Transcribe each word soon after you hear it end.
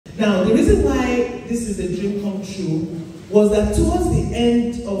Now, the reason why this is a dream come true was that towards the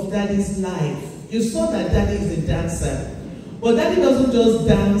end of Daddy's life, you saw that Daddy is a dancer. But Daddy doesn't just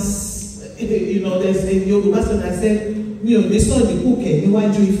dance. You know, there's a Yoruba song that said,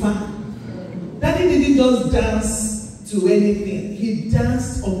 Daddy didn't just dance to anything. He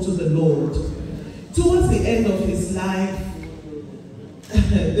danced unto the Lord. Towards the end of his life,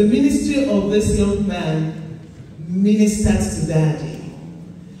 the ministry of this young man ministered to Daddy.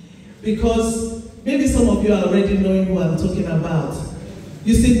 Because maybe some of you are already knowing who I'm talking about.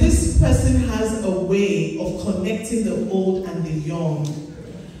 You see, this person has a way of connecting the old and the young.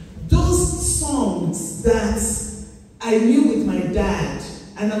 Those songs that I knew with my dad,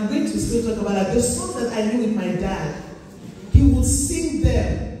 and I'm going to still talk about that, the songs that I knew with my dad, he would sing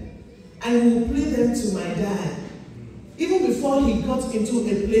them and would play them to my dad. Even before he got into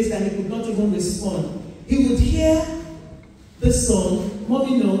a place that he could not even respond, he would hear the song,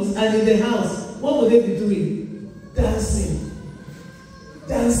 Mommy knows, and in the house, what would they be doing? Dancing.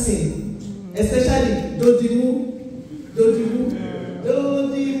 Dancing. Especially Dodimu, Dodimu,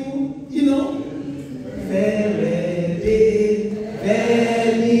 Dodimu, you know? Verede,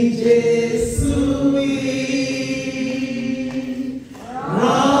 Veni Jesui,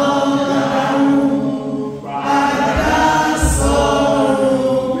 Ramamu, Adasobe,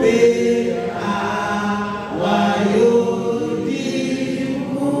 Awayodimu.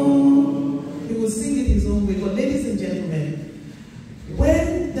 He will sing it his own way. But ladies and gentlemen,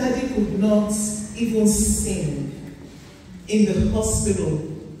 when Daddy could not even sing in the hospital,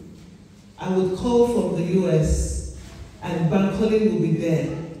 I would call from the US and EmmaOMG will be there.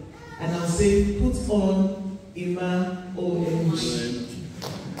 And I'll say, put on EmmaOMG.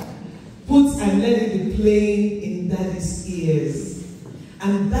 Put and let it be playing in Daddy's ears.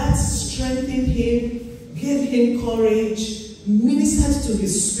 And that strengthened him, gave him courage, ministered to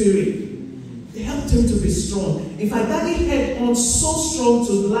his spirit. It helped him to be strong. In fact, Daddy held on so strong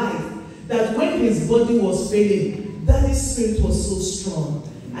to life that when his body was failing, Daddy's spirit was so strong.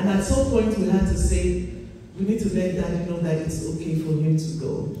 And at some point we had to say, we need to let Daddy know that it's okay for him to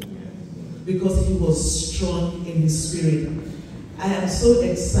go. Because he was strong in his spirit. I am so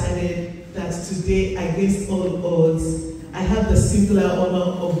excited that today, against all odds, I have the singular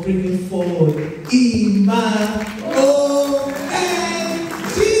honor of bringing forward EmmaOMG.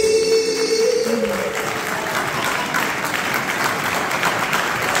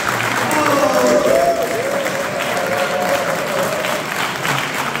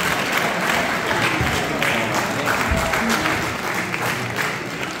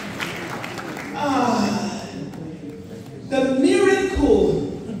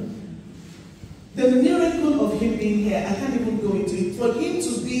 The miracle of him being here, I can't even go into it. For him to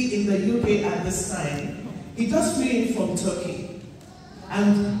be in the UK at this time, he just flew in from Turkey.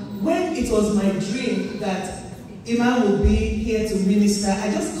 And when it was my dream that Emma would be here to minister, I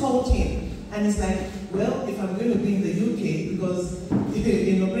just called him. And he's like, well, if I'm going to be in the UK, because,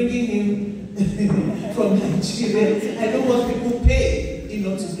 you know, bringing him from Nigeria, I know what people pay, you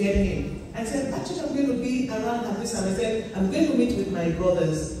know, to get him. I said, actually, I'm going to be around at this time. I said, I'm going to meet with my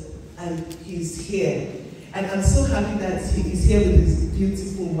brothers. And he's here. And I'm so happy that he is here with his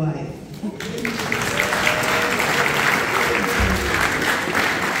beautiful wife.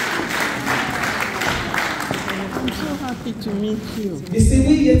 I'm so happy to meet you. You see,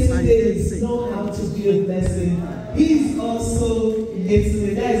 we Yetunde know how to be a blessing. He's also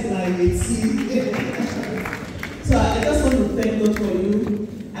Yetunde. That is my Yeti. So I just want to thank God for you.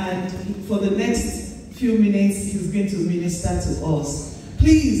 And for the next few minutes, he's going to minister to us.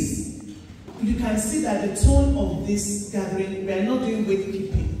 Please, you can see that the tone of this gathering, we are not doing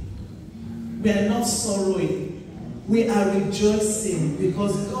wakekeeping. We are not sorrowing. We are rejoicing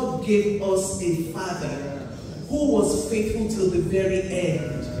because God gave us a Father who was faithful till the very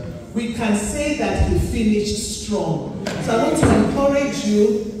end. We can say that he finished strong. So I want to encourage you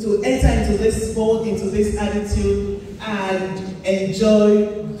to enter into this mode, into this attitude, and enjoy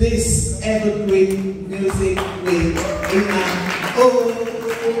this evergreen music with EmmaOMG.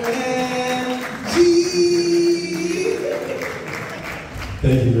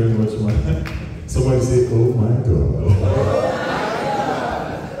 Thank you very much, man. Somebody say, oh my God.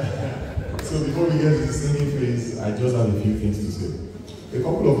 So before we get to the singing phase, I just have a few things to say. A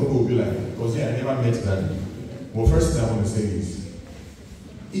couple of people will be like, because yeah, I never met Daddy. Well, first thing I want to say is,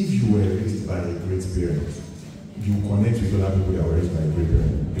 if you were raised by a great parent, you connect with other people that were raised by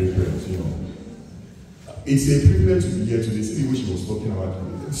great parents, you know. It's a privilege to be here today. See what she was talking about.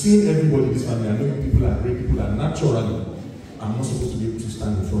 Seeing everybody in this family, I know people are great people, and naturally, I'm not supposed to be able to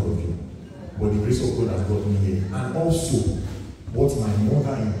stand in front of you. But the grace of God has brought me here. And also, what my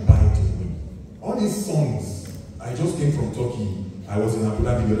mother imparted these songs, I just came from Turkey. I was in Abu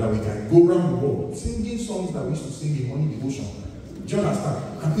Dhabi the other week. I go around the world singing songs that we used to sing in morning devotion. Do you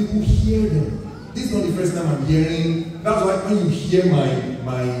understand? And people hear them. This is not the first time I'm hearing. That's why when you hear my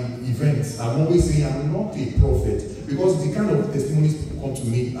events, I'm always saying I'm not a prophet, because the kind of testimonies people come to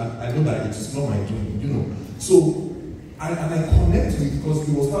me, I know that it is not my doing, you know. So I connect with, because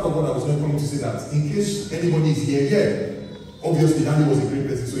it was part of what I was going to say, that in case anybody is here, yeah, obviously Danny was a great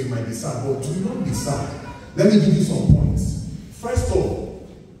person, so it might be sad, but do not be sad. Let me give you some points. First of all,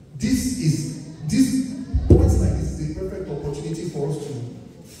 this points like this is a perfect opportunity for us to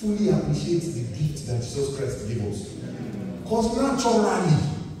fully appreciate the gift that Jesus Christ gave us. Because naturally,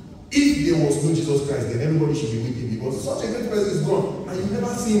 if there was no Jesus Christ, then everybody should be weeping, because such a great person is gone and you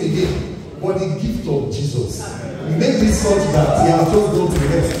never see him again. But the gift of Jesus made it such that he has just gone to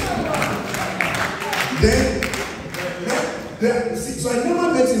rest. So I never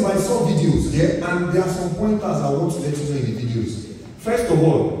met him, I saw videos, yeah, and there are some pointers I want to let you know in the videos. First of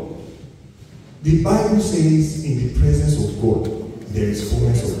all, the Bible says in the presence of God, there is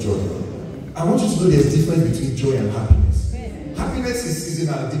fullness of joy. I want you to know there's a difference between joy and happiness. Happiness is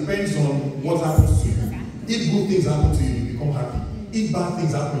seasonal, depends on what happens to you. If good things happen to you, you become happy. If bad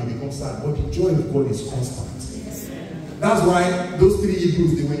things happen, you become sad. But the joy of God is constant. That's why those 3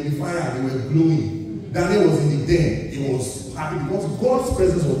 Hebrews, they were in the fire, they were glowing. Daniel was in the den, he was happy because God's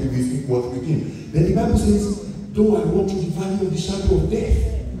presence was with him. Then the Bible says, though I walk through the valley of the shadow of death,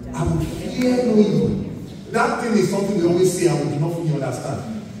 I will fear no evil. That thing is something we always say and we do not fully understand.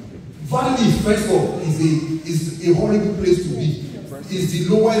 Valley, first of all, is a horrible place to be. It's the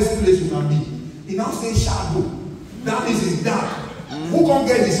lowest place you can be. He now says shadow. That means it's dark. Who can't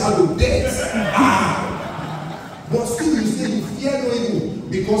get the shadow? Death. But still you say you fear no evil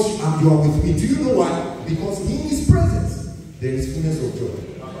because you are with me. Do you know why? Because in his presence there is fullness of joy.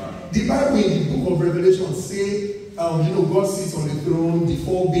 The Bible in the book of Revelation say, God sits on the throne, the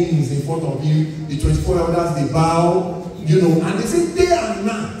 4 beings in front of him, the 24 elders, they bow, and they say day and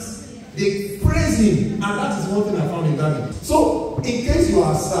night, they praise him. And that is one thing I found in Daddy. So, in case you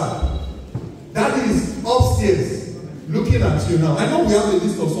are sad, Daddy is upstairs looking at you now. I know we have a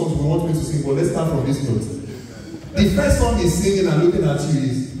list of songs we want me to sing, but let's start from this note. The first song he's singing and looking at you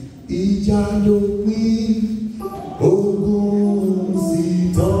is Ija Lomi Ogun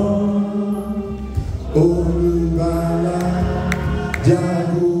Sitan Olubala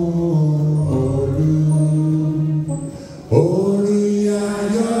Jagun Olu Ori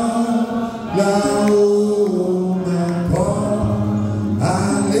Ayo La O Mako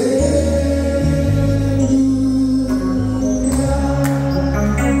Hallelujah.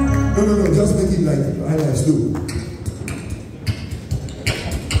 No, just make it like I slow.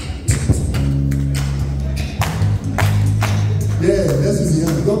 Yeah, this is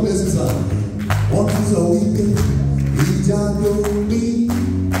the end. God bless you, sir. What is a weekend? Ija Lomi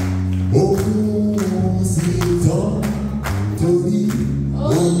Ogun Sitan Tori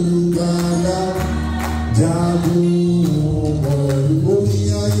Olubala Jagun Olu Ori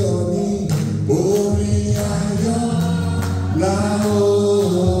Ayo ni Ori Ayo La O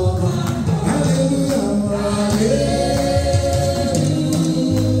Hallelujah, Hallelujah.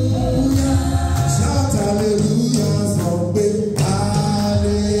 Shout hallelujah, so big.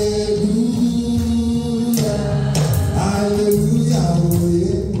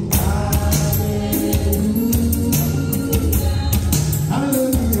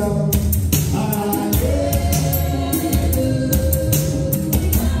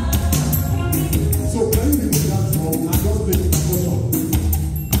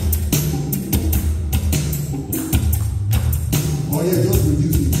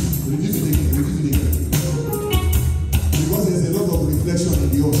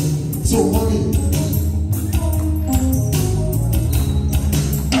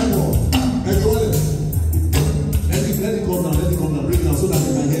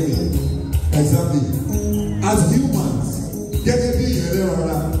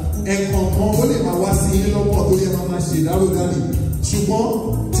 Ṣùgbọ́n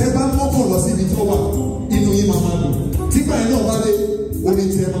tẹ́ bá mọ́kàn lọ síbi tó wà inú yín máa dùn. Tígbà yẹn náà bá dé, orin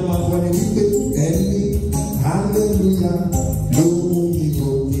tí ẹ máa kọ ni wípé ẹni hallelujah ló mú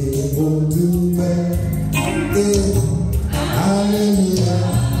ìgòkè òdùnmẹ́. Hallelujah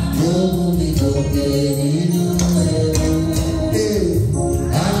ló mú ìgòkè nínú ẹ̀rọ.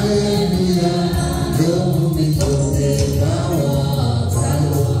 Hallelujah ló mú ìgòkè báwọn ọ̀tá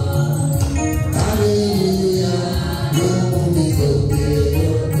lọ. Hallelujah ló mú ìgòkè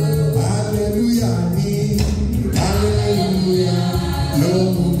òdùnmẹ́. Hallelujah ni Hallelujah ló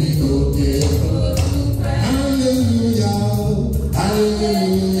mú ìgòkè òdùnmẹ́. Hallelujah.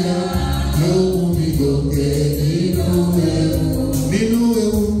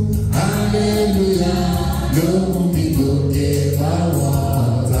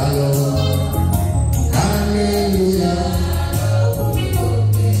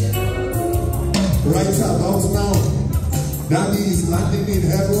 Daddy is landing in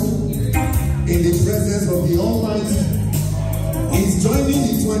heaven in the presence of the Almighty. He's joining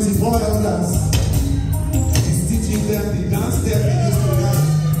the 24 elders. He's teaching them the dance step he used to dance.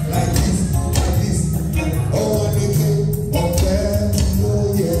 Like this, like this. Oh, I need to, okay,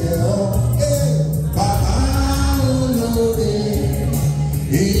 oh yeah, oh, hey, Baba, oh no, hey,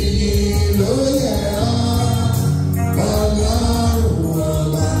 oh yeah, oh,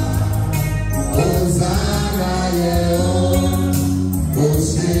 Lord, Hosanna, yeah, oh,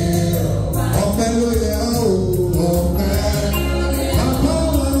 okay, oh yeah, oh,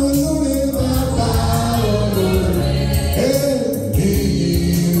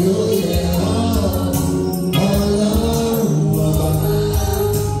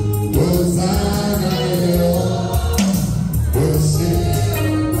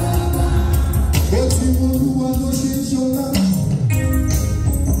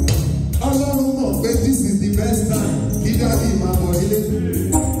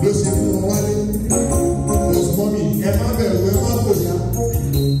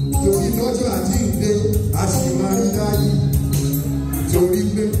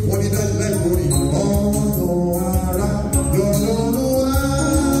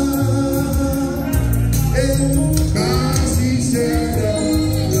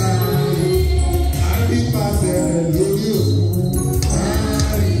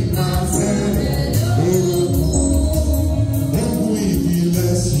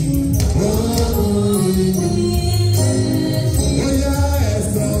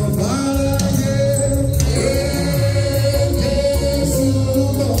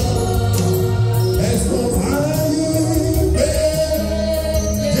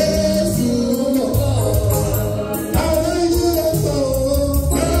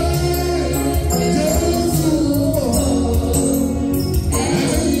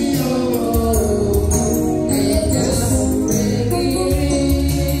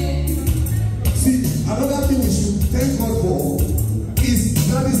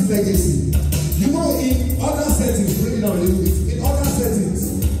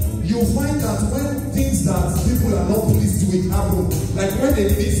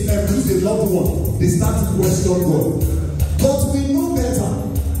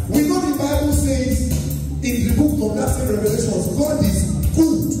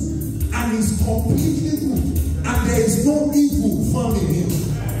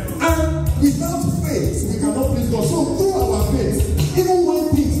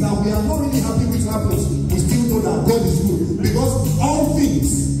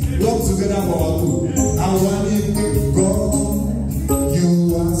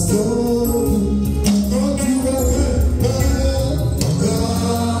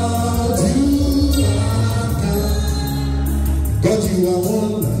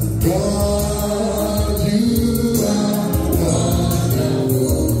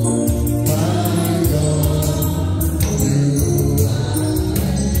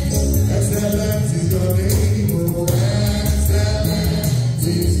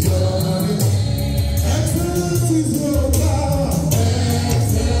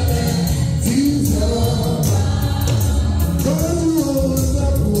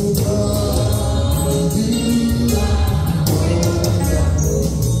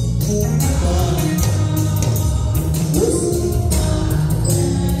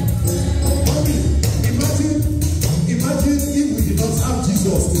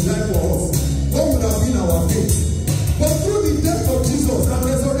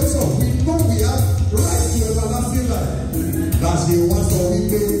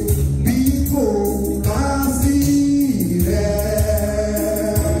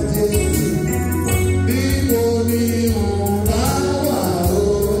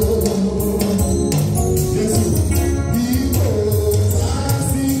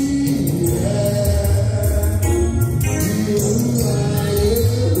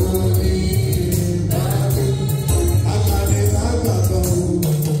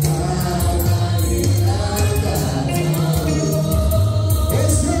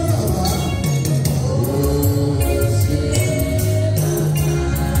 Let's go.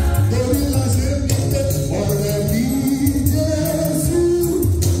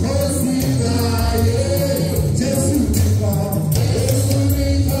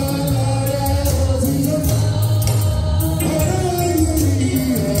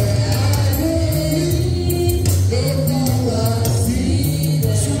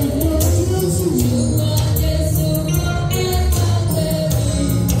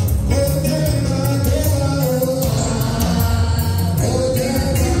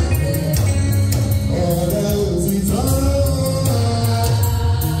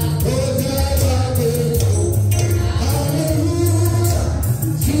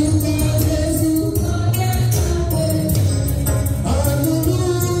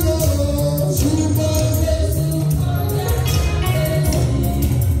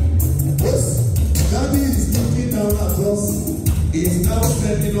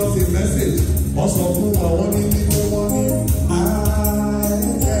 sending us a message. Also, who are wanting people wanting.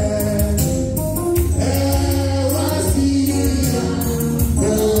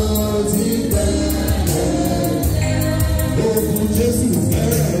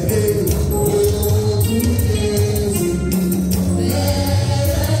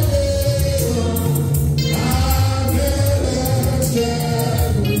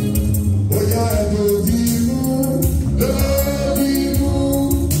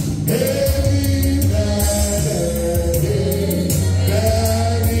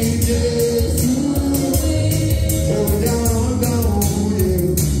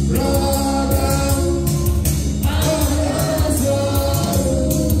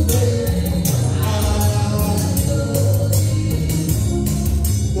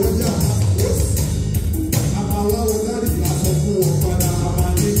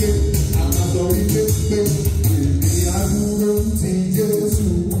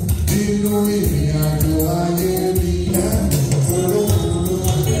 In the morning,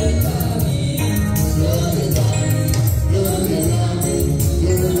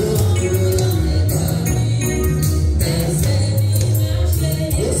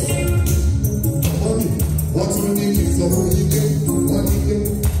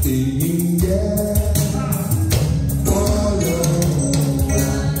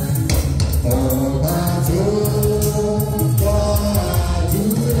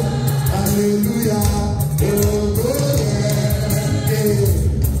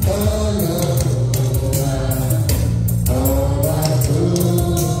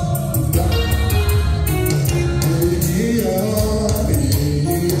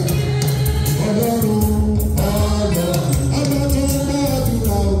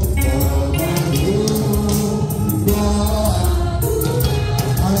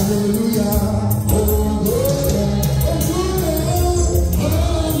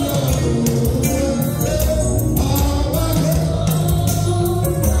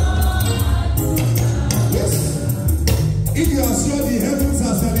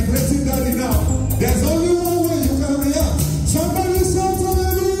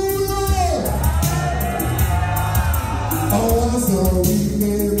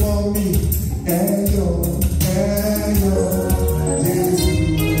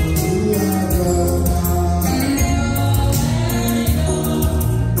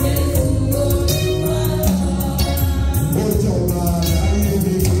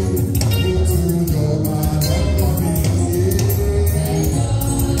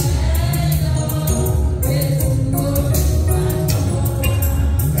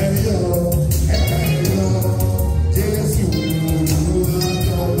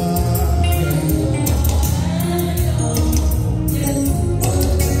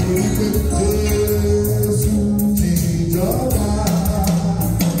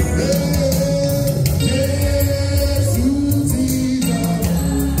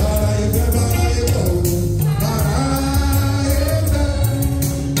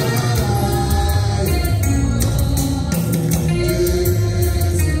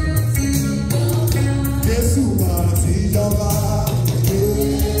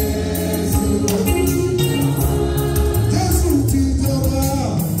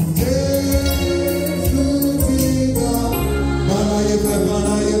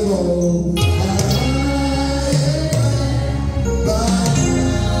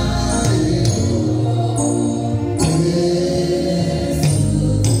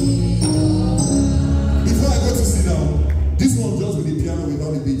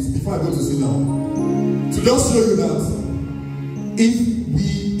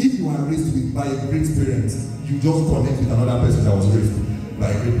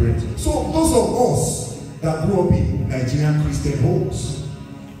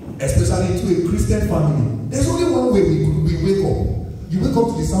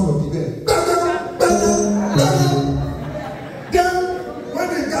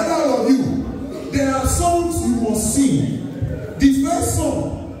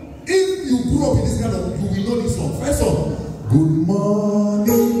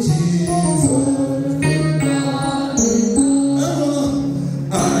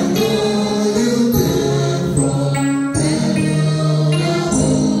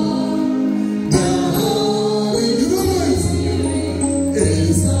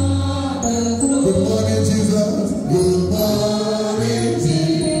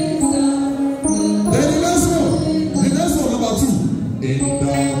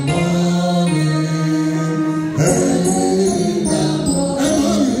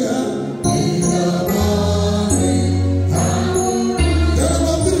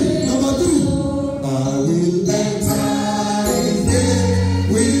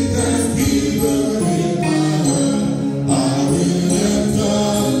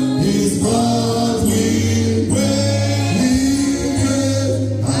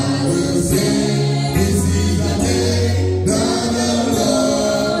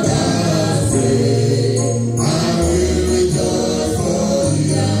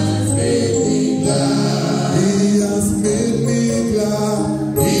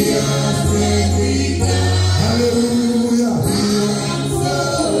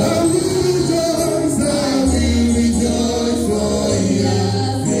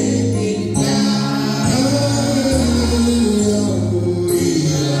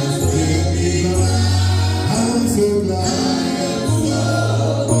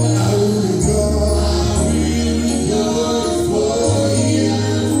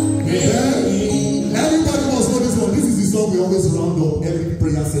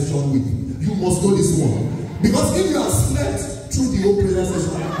 Because if you have slept through the whole prayer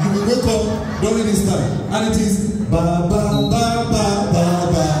session, you will wake up during this time. And it is ba ba ba ba ba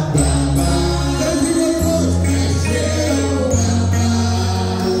ba ba ba. Then we will go.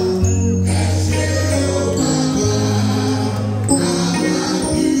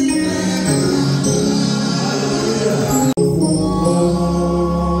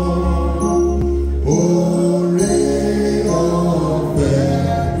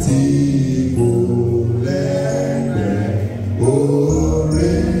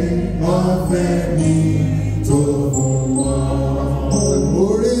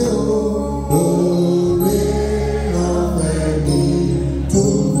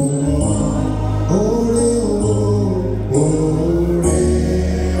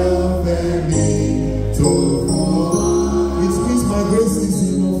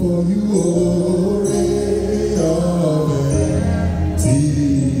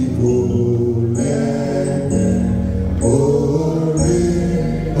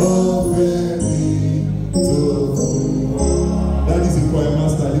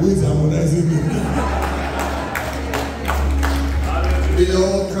 We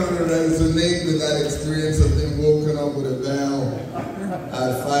all kind of resonate with that experience of being woken up with a bell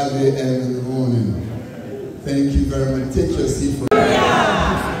at 5 a.m. in the morning. Thank you very much. Take your seat for So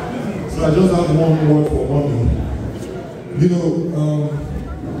I just have one word for mommy. You know,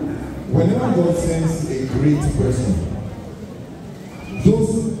 whenever God sends a great person, he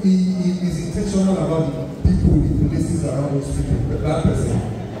is intentional about the people, the places around those people, that person.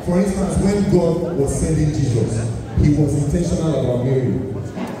 For instance, when God was sending Jesus, he was intentional about Mary.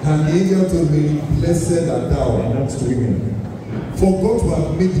 And the angel told Mary, blessed art thou amongst women. For God to have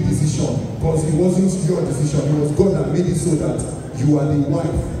made the decision, because it wasn't your decision, it was God that made it so that you are the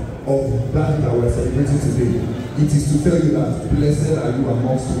wife of that we are celebrating today. It is to tell you that blessed are you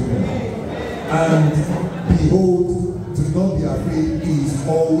amongst women. And behold, do not be afraid, he is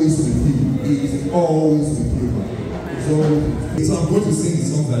always with you. He is always with you. So I'm going to sing the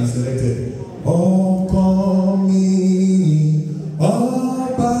song that is selected. Oh, come in, oh,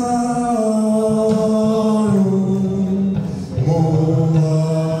 bound,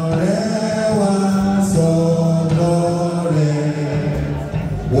 morewa sonore,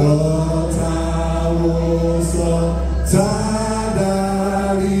 watawoso, tadariji,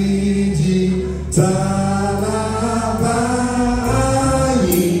 talabayi,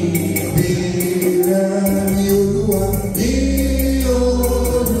 biremi Olúwa,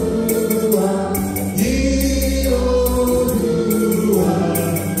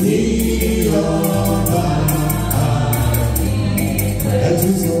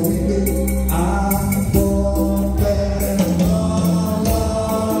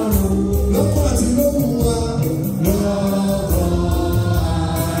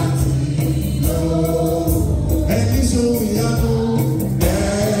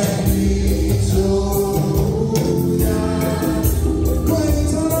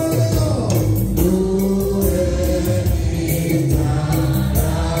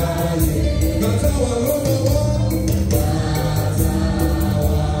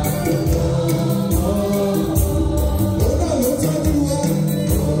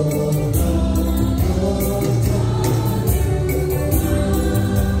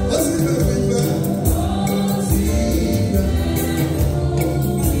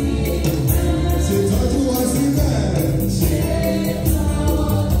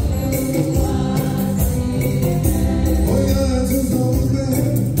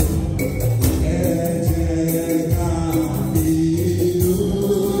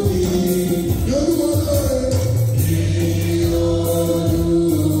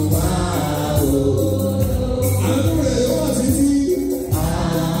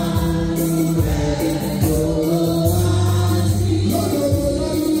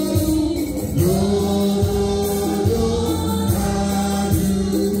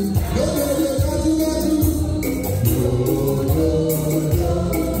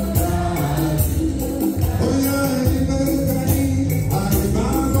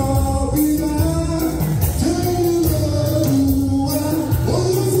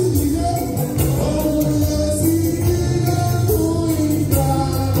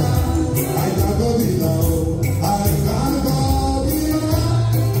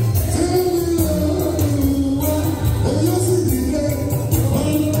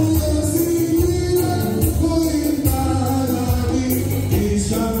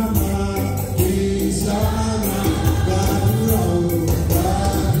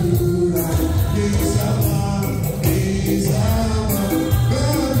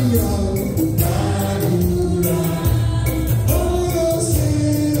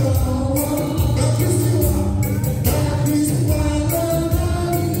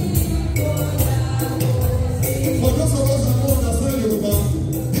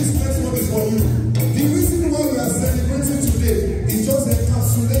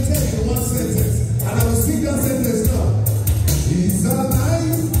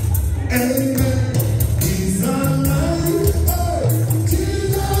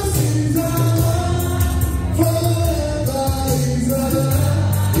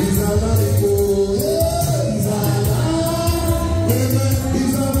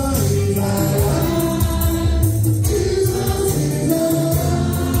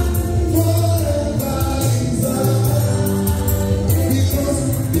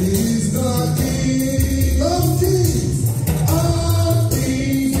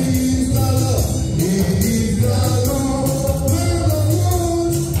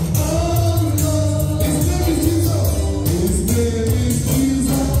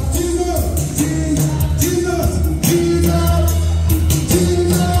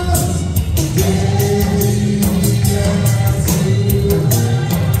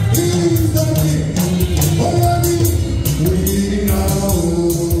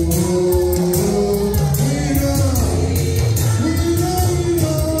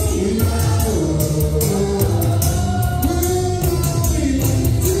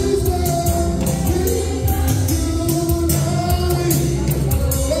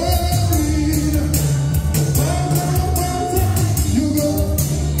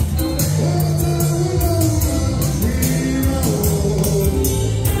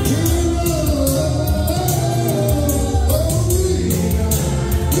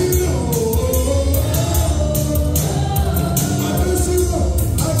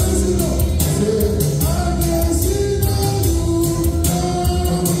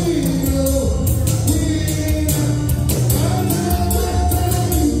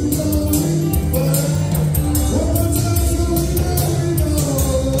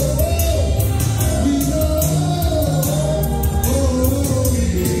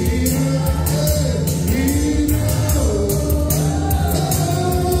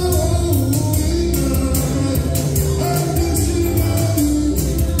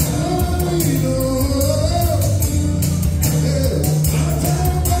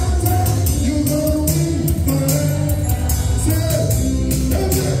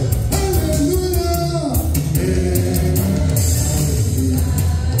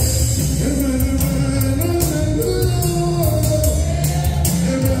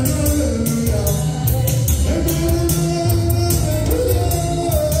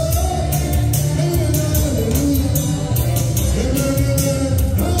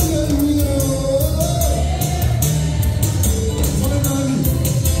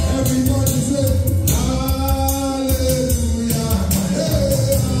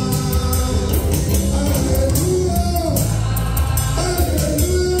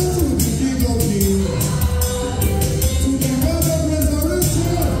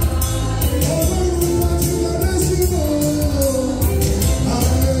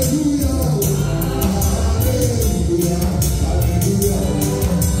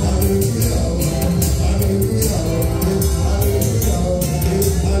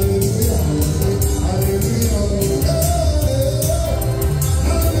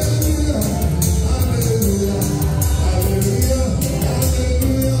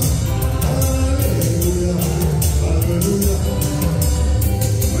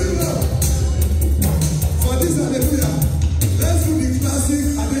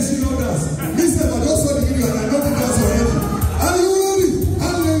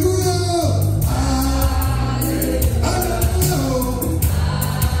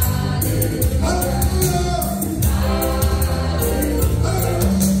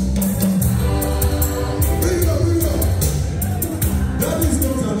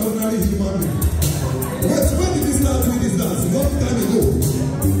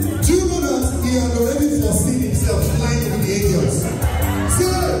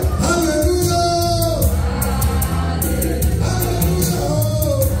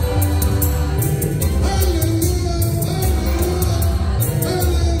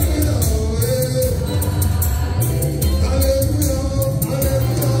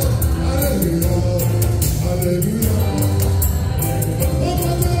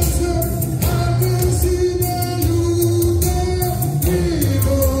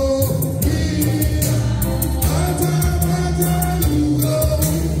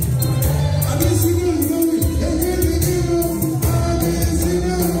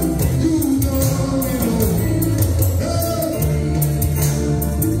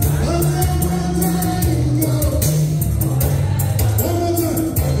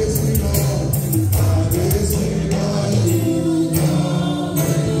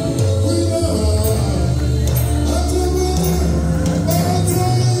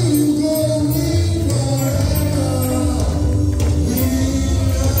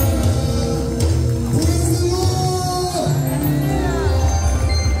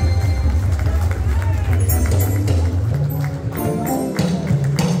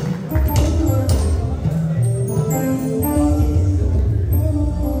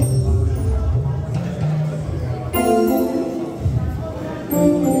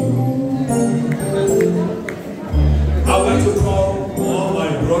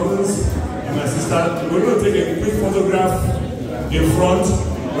 photograph in front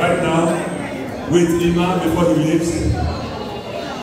right now with Emma before he leaves.